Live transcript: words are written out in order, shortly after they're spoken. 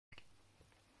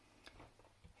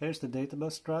Here's the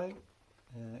databus drive.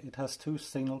 It has two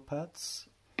signal paths.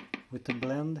 With the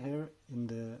blend here in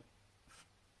the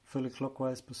fully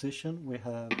clockwise position, we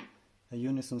have a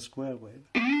unison square wave.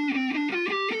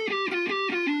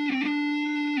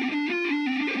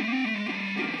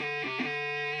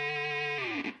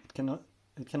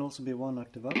 It can also be one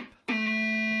octave up.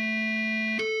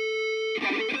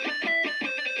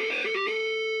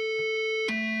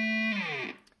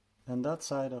 And that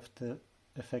side of the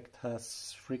effect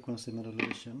has frequency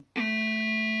modulation.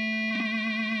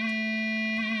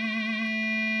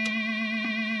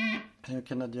 And you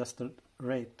can adjust the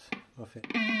rate of it.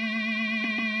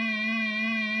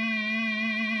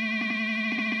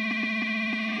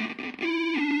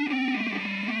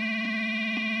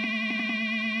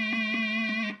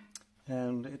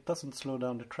 And it doesn't slow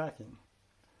down the tracking.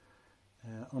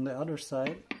 On the other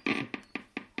side, if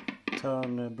you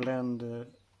turn blend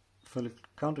fully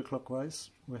counterclockwise,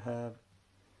 we have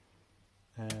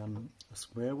a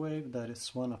square wave that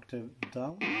is one octave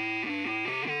down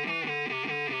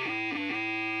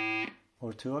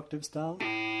or two octaves down,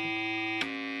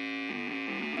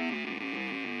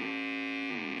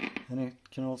 and it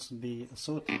can also be a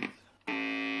sawtooth.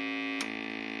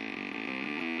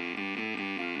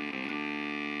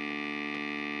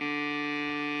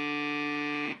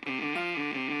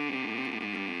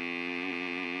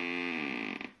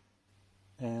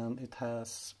 And it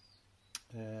has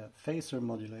phaser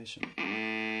modulation.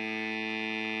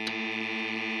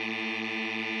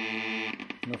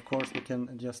 And of course we can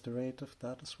adjust the rate of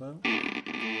that as well.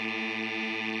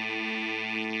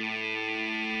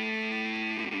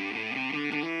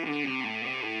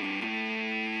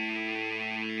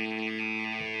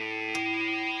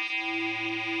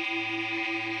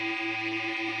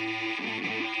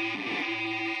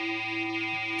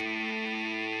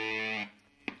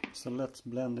 So let's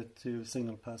blend the two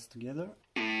signal paths together.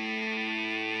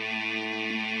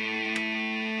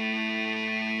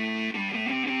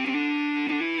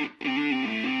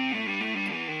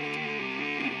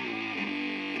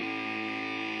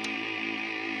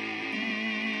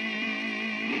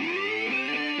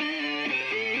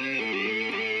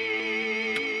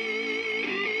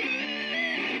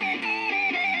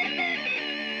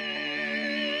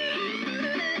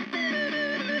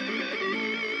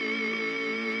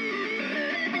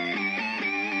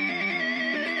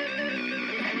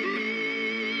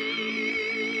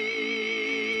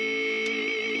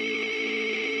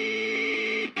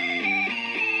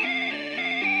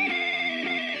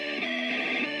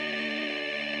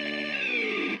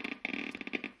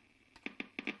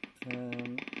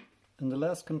 In the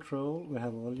last control we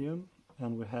have volume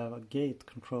and we have a gate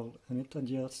control, and it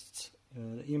adjusts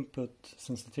the input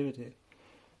sensitivity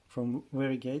from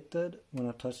very gated when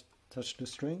I touch the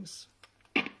strings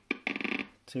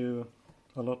to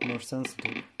a lot more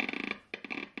sensitive,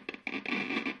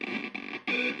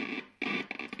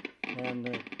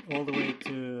 and all the way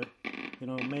to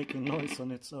making noise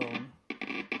on its own.